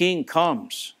conquering King,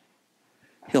 comes,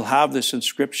 he'll have this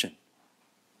inscription.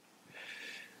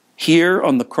 Here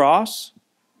on the cross,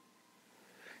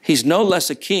 he's no less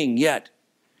a king, yet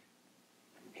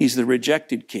he's the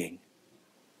rejected king.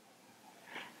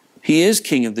 He is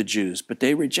King of the Jews, but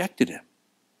they rejected him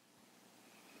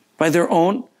by their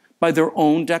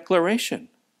own declaration.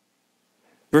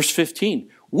 Verse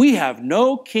 15, we have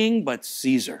no king but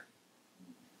Caesar.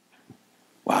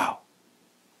 Wow.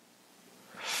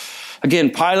 Again,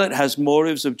 Pilate has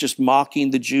motives of just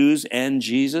mocking the Jews and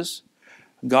Jesus.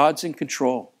 God's in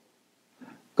control.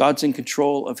 God's in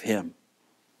control of him.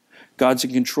 God's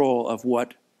in control of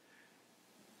what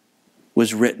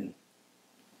was written.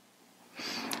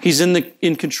 He's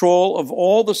in control of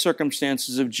all the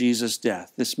circumstances of Jesus'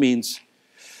 death. This means,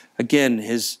 again,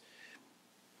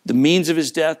 the means of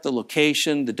his death, the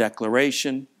location, the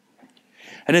declaration.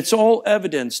 And it's all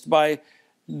evidenced by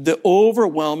the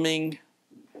overwhelming,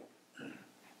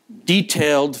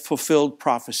 detailed, fulfilled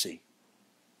prophecy.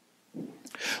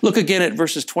 Look again at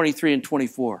verses 23 and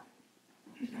 24.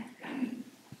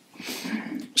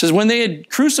 It says, when they had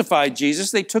crucified Jesus,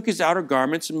 they took his outer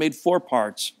garments and made 4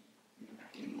 parts,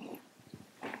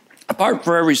 a part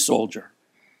for every soldier.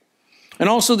 And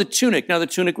also the tunic. Now the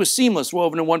tunic was seamless,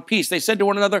 woven in one piece. They said to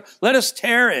one another, let us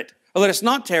tear it, or let us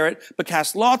not tear it, but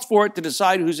cast lots for it to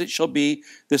decide whose it shall be.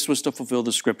 This was to fulfill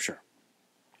the scripture.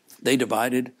 They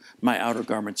divided my outer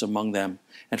garments among them,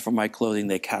 and for my clothing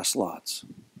they cast lots.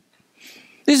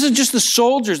 These are just the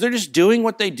soldiers. They're just doing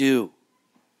what they do.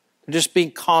 They're just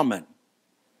being common.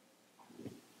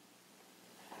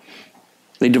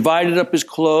 They divided up his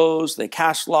clothes. They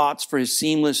cast lots for his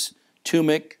seamless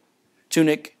tunic.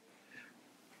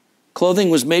 Clothing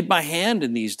was made by hand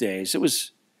in these days. It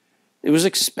was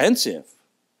expensive,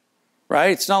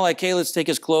 right? It's not like, hey, let's take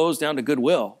his clothes down to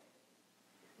Goodwill.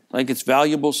 Like it's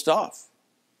valuable stuff.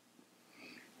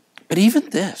 But even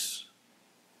this,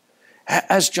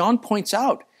 as John points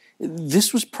out,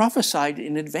 this was prophesied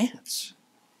in advance.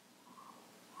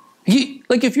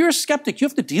 If you're a skeptic, you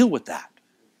have to deal with that.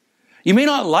 You may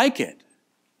not like it,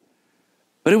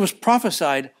 but it was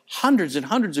prophesied hundreds and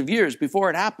hundreds of years before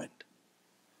it happened.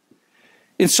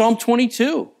 In Psalm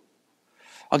 22,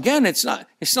 again, it's not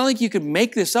like you could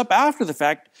make this up after the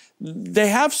fact. They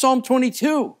have Psalm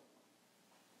 22,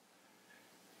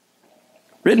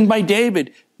 written by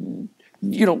David,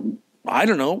 I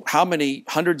don't know how many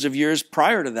hundreds of years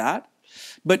prior to that,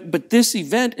 but this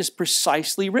event is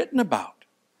precisely written about.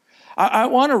 I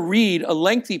want to read a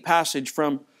lengthy passage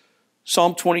from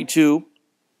Psalm 22,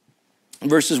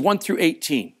 verses 1 through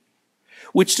 18,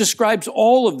 which describes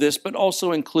all of this, but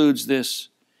also includes this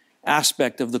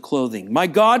aspect of the clothing. My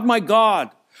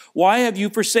God, why have you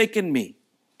forsaken me?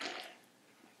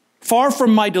 Far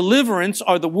from my deliverance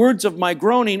are the words of my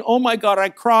groaning. Oh my God, I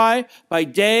cry by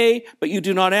day, but you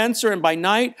do not answer, and by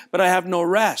night, but I have no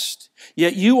rest.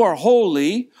 Yet you are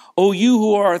holy, O you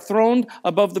who are throned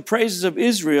above the praises of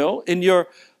Israel. In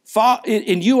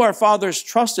you our fathers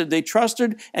trusted. They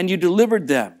trusted, and you delivered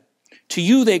them. To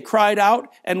you they cried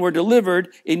out and were delivered.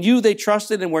 In you they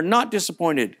trusted and were not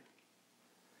disappointed.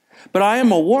 But I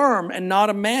am a worm and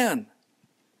not a man,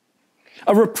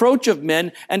 a reproach of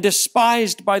men and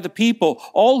despised by the people.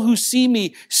 All who see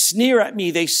me sneer at me.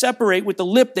 They separate with the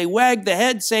lip. They wag the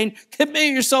head, saying,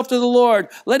 commit yourself to the Lord.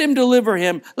 Let him deliver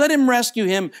him. Let him rescue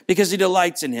him, because he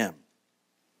delights in him.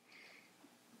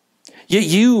 Yet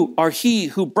you are he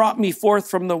who brought me forth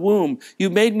from the womb. You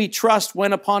made me trust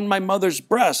when upon my mother's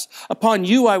breast. Upon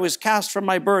you I was cast from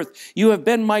my birth. You have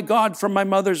been my God from my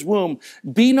mother's womb.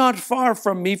 Be not far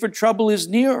from me, for trouble is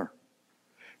near,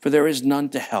 for there is none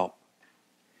to help.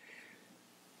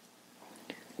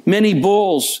 Many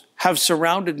bulls have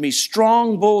surrounded me.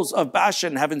 Strong bulls of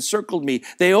Bashan have encircled me.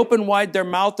 They open wide their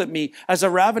mouth at me as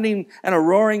a ravening and a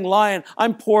roaring lion.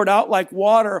 I'm poured out like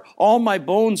water. All my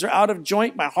bones are out of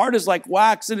joint. My heart is like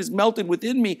wax. It is melted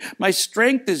within me. My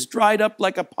strength is dried up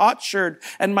like a potsherd,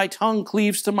 and my tongue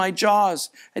cleaves to my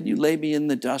jaws. And you lay me in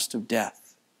the dust of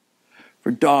death. For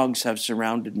dogs have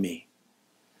surrounded me.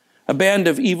 A band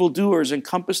of evildoers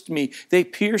encompassed me. They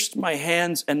pierced my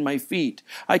hands and my feet.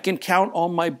 I can count all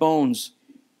my bones.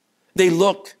 They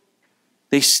look,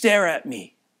 they stare at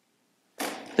me.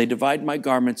 They divide my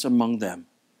garments among them.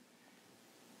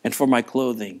 And for my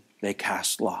clothing, they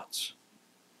cast lots.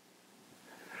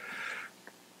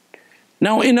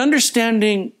 Now, in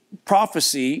understanding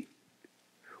prophecy,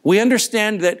 we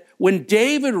understand that when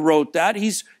David wrote that,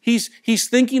 he's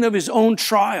thinking of his own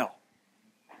trial.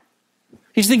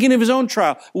 He's thinking of his own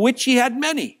trial, which he had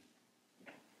many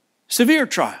severe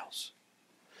trials.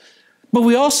 But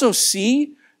we also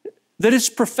see that it's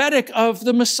prophetic of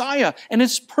the Messiah, and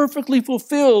it's perfectly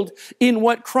fulfilled in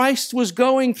what Christ was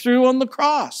going through on the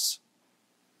cross.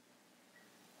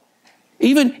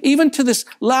 Even to this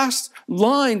last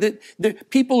line that the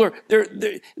people are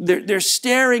they're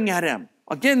staring at him.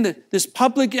 Again, this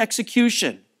public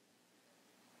execution.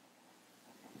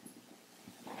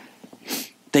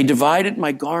 They divided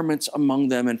my garments among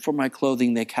them, and for my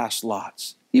clothing they cast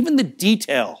lots. Even the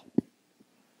detail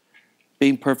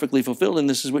being perfectly fulfilled, and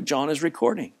this is what John is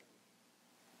recording.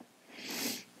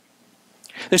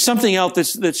 There's something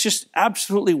else that's just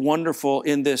absolutely wonderful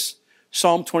in this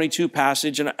Psalm 22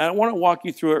 passage, and I want to walk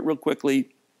you through it real quickly.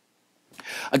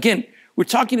 Again, we're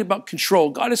talking about control.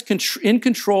 God is in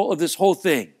control of this whole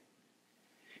thing.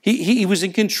 He was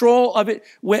in control of it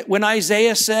when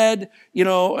Isaiah said, in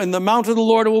the mount of the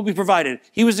Lord it will be provided.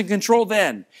 He was in control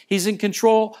then. He's in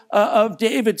control of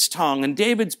David's tongue and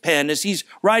David's pen as he's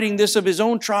writing this of his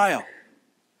own trial.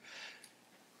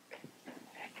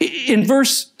 In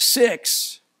verse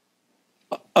 6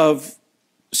 of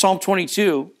Psalm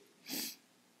 22,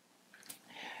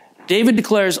 David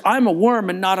declares, I'm a worm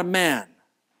and not a man,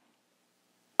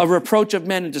 a reproach of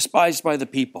men and despised by the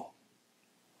people.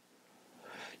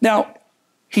 Now,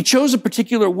 he chose a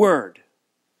particular word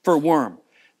for worm.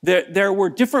 There were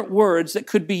different words that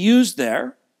could be used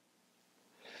there,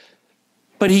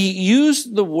 but he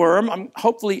used the worm.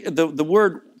 Hopefully, the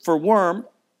word for worm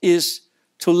is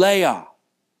tuleia.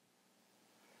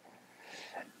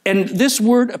 And this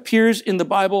word appears in the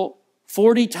Bible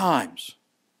 40 times.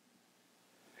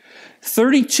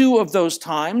 32 of those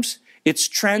times, it's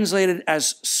translated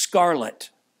as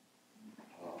scarlet.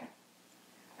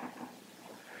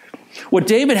 What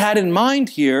David had in mind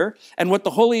here, and what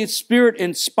the Holy Spirit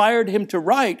inspired him to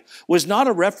write, was not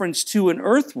a reference to an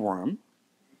earthworm,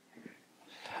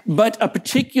 but a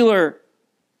particular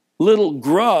little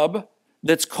grub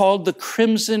that's called the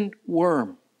crimson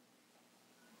worm.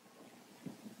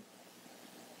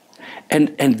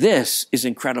 And this is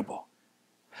incredible.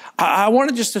 I want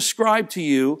to just describe to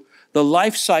you the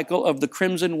life cycle of the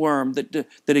crimson worm that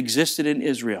existed in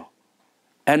Israel,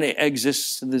 and it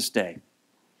exists to this day.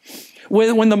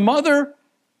 When the mother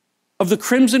of the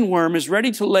crimson worm is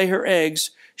ready to lay her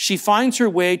eggs, she finds her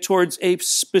way towards a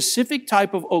specific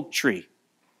type of oak tree.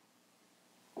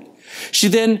 She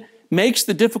then makes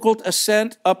the difficult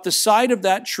ascent up the side of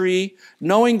that tree,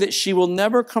 knowing that she will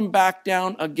never come back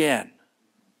down again.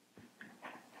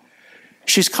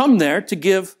 She's come there to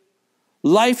give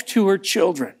life to her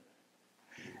children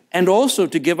and also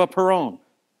to give up her own.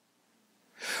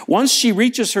 Once she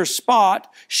reaches her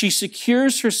spot, she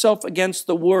secures herself against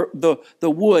the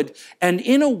wood, and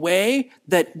in a way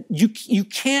that you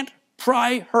can't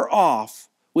pry her off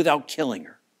without killing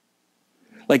her.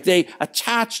 Like they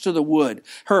attach to the wood.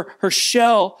 Her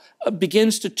shell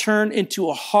begins to turn into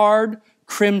a hard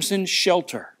crimson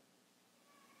shelter.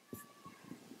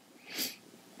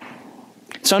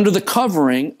 It's under the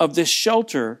covering of this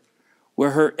shelter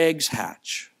where her eggs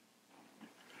hatch.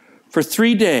 For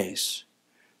 3 days,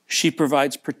 she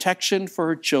provides protection for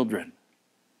her children.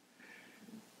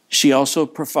 She also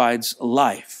provides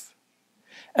life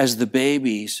as the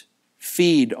babies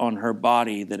feed on her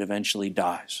body that eventually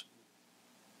dies.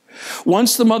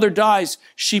 Once the mother dies,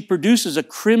 she produces a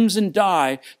crimson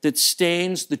dye that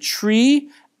stains the tree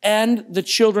and the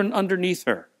children underneath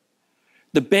her.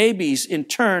 The babies, in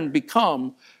turn,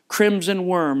 become crimson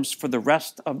worms for the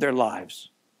rest of their lives.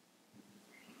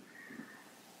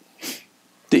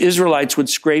 The Israelites would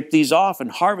scrape these off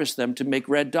and harvest them to make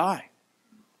red dye.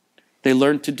 They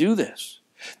learned to do this.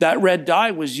 That red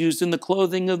dye was used in the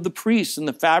clothing of the priests and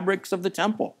the fabrics of the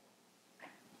temple.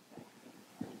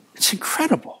 It's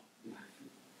incredible.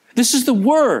 This is the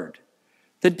word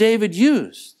that David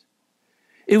used.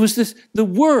 It was the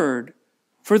word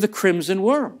for the crimson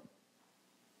worm.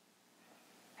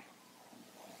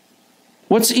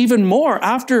 What's even more,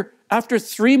 after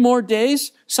 3 more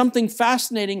days, something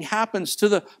fascinating happens to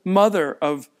the mother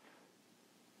of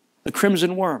the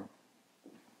crimson worm.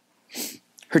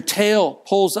 Her tail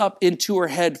pulls up into her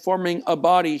head, forming a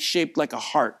body shaped like a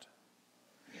heart.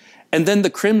 And then the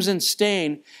crimson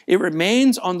stain, it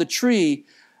remains on the tree,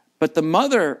 but the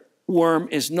mother worm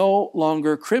is no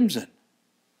longer crimson.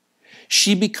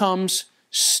 She becomes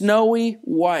snowy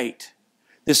white,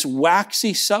 this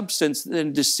waxy substance that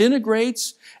then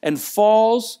disintegrates and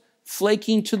falls,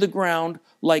 flaking to the ground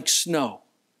like snow.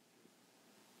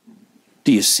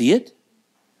 Do you see it?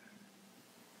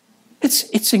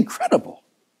 It's incredible.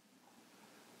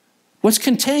 What's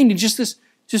contained in just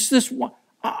this one?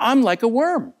 I'm like a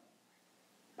worm,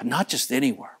 but not just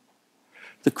any worm,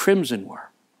 the crimson worm.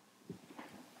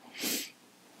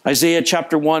 Isaiah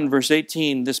chapter 1, verse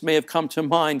 18, this may have come to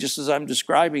mind just as I'm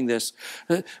describing this,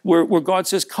 where God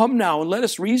says, "Come now and let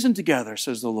us reason together,"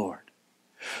 says the Lord.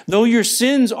 "Though your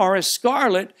sins are as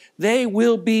scarlet, they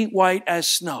will be white as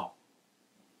snow.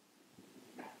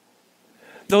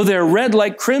 Though they're red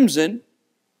like crimson,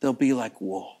 they'll be like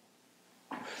wool."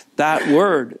 That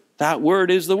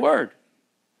word is the word.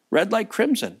 Red like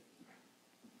crimson.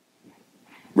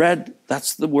 Red,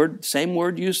 that's the word, same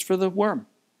word used for the worm.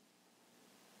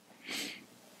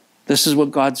 This is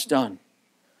what God's done.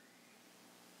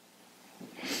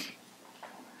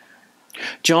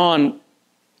 John,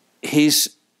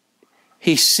 he's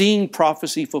seeing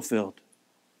prophecy fulfilled.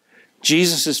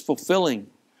 Jesus is fulfilling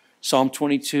Psalm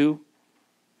 22.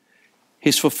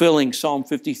 He's fulfilling Psalm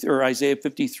 50 or Isaiah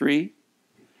 53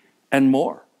 and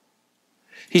more.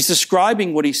 He's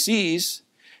describing what he sees,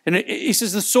 and he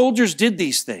says the soldiers did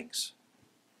these things.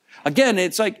 Again,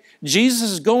 it's like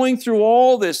Jesus is going through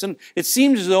all this, and it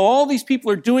seems as though all these people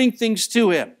are doing things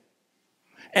to him.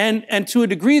 And to a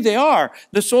degree they are.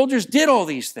 The soldiers did all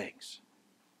these things.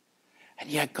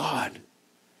 And yet God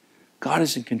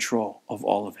is in control of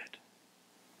all of it.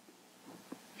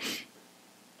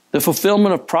 The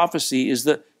fulfillment of prophecy is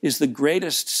the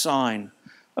greatest sign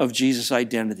of Jesus'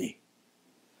 identity,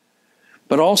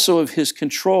 but also of his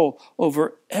control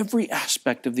over every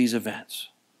aspect of these events.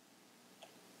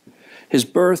 His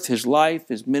birth, his life,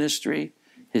 his ministry,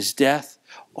 his death,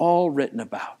 all written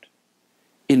about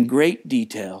in great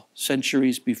detail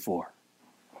centuries before.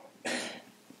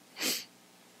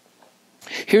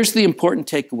 Here's the important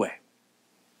takeaway.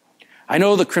 I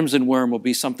know the crimson worm will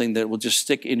be something that will just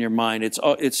stick in your mind.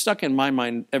 It's stuck in my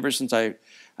mind ever since I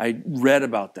read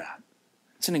about that.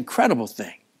 It's an incredible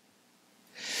thing.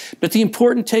 But the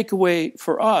important takeaway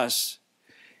for us,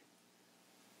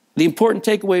 the important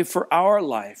takeaway for our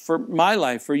life, for my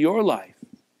life, for your life,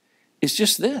 is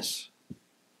just this.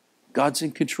 God's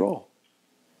in control.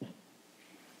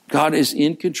 God is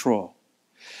in control.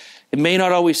 It may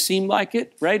not always seem like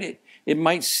it, right? It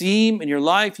might seem in your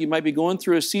life, you might be going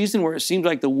through a season where it seems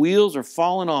like the wheels are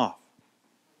falling off.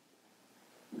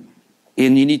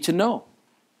 And you need to know,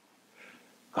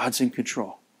 God's in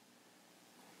control.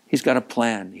 He's got a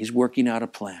plan. He's working out a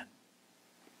plan.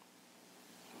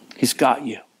 He's got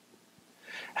you.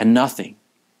 And nothing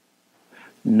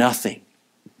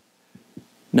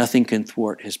can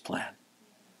thwart his plan.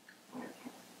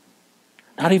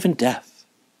 Not even death.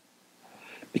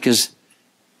 Because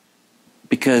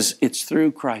it's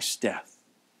through Christ's death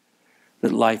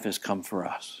that life has come for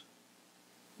us.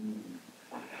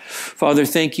 Father,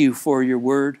 thank you for your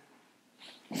word.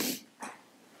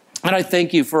 And I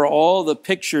thank you for all the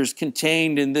pictures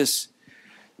contained in this.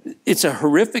 It's a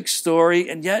horrific story,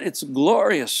 and yet it's a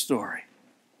glorious story.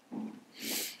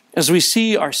 As we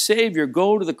see our Savior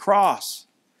go to the cross,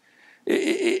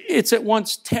 it's at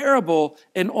once terrible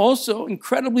and also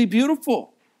incredibly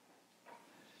beautiful.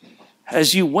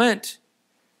 As you went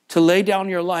to lay down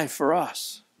your life for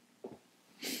us,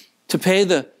 to pay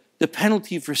the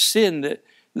penalty for sin,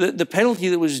 the penalty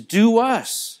that was due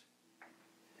us.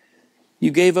 You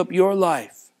gave up your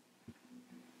life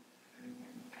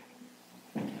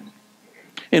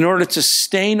in order to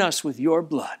stain us with your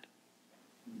blood,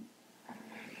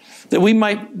 that we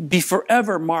might be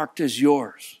forever marked as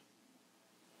yours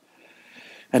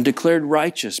and declared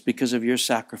righteous because of your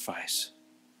sacrifice.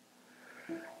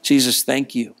 Jesus,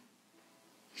 thank you.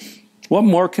 What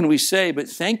more can we say but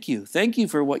thank you? Thank you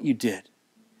for what you did.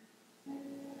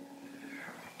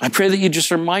 I pray that you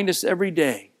just remind us every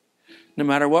day, no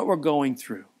matter what we're going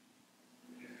through,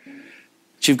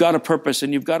 that you've got a purpose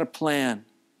and you've got a plan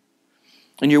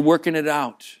and you're working it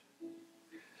out.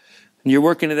 And you're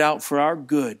working it out for our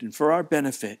good and for our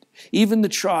benefit. Even the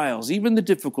trials, even the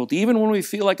difficulty, even when we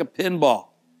feel like a pinball.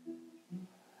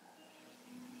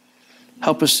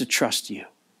 Help us to trust you.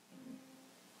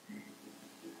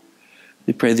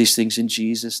 We pray these things in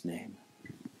Jesus' name.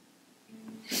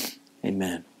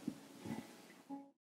 Amen.